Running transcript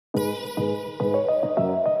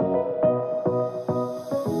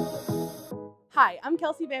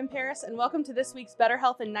Kelsey and welcome to this week's Better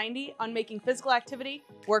Health in 90 on making physical activity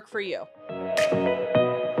work for you.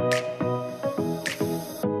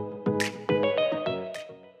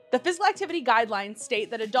 The physical activity guidelines state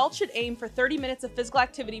that adults should aim for 30 minutes of physical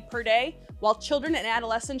activity per day, while children and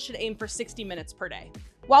adolescents should aim for 60 minutes per day.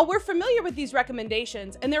 While we're familiar with these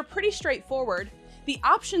recommendations and they're pretty straightforward, the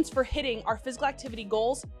options for hitting our physical activity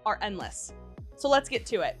goals are endless. So let's get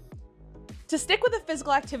to it. To stick with a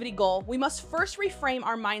physical activity goal, we must first reframe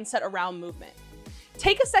our mindset around movement.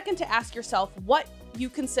 Take a second to ask yourself what you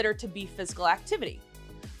consider to be physical activity.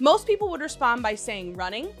 Most people would respond by saying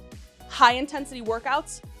running, high-intensity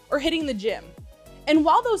workouts, or hitting the gym. And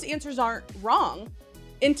while those answers aren't wrong,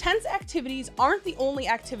 intense activities aren't the only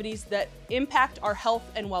activities that impact our health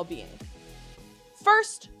and well-being.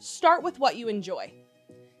 First, start with what you enjoy.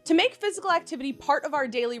 To make physical activity part of our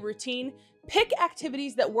daily routine, pick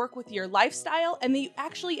activities that work with your lifestyle and that you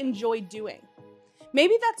actually enjoy doing.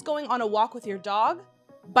 Maybe that's going on a walk with your dog,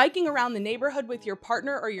 biking around the neighborhood with your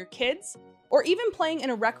partner or your kids, or even playing in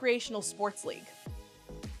a recreational sports league.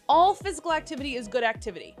 All physical activity is good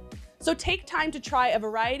activity, so take time to try a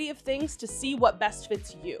variety of things to see what best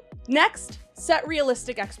fits you. Next, set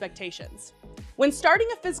realistic expectations. When starting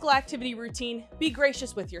a physical activity routine, be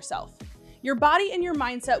gracious with yourself. Your body and your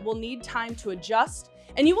mindset will need time to adjust,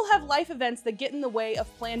 and you will have life events that get in the way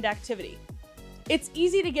of planned activity. It's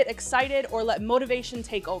easy to get excited or let motivation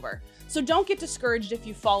take over, so don't get discouraged if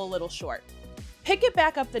you fall a little short. Pick it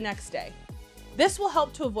back up the next day. This will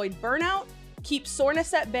help to avoid burnout, keep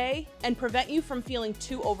soreness at bay, and prevent you from feeling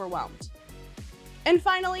too overwhelmed. And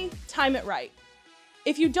finally, time it right.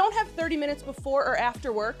 If you don't have 30 minutes before or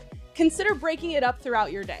after work, consider breaking it up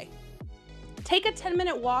throughout your day. Take a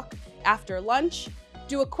 10-minute walk after lunch,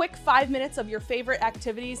 do a quick 5 minutes of your favorite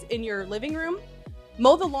activities in your living room,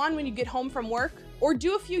 mow the lawn when you get home from work, or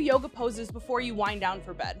do a few yoga poses before you wind down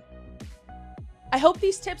for bed. I hope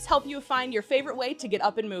these tips help you find your favorite way to get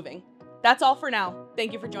up and moving. That's all for now.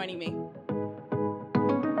 Thank you for joining me.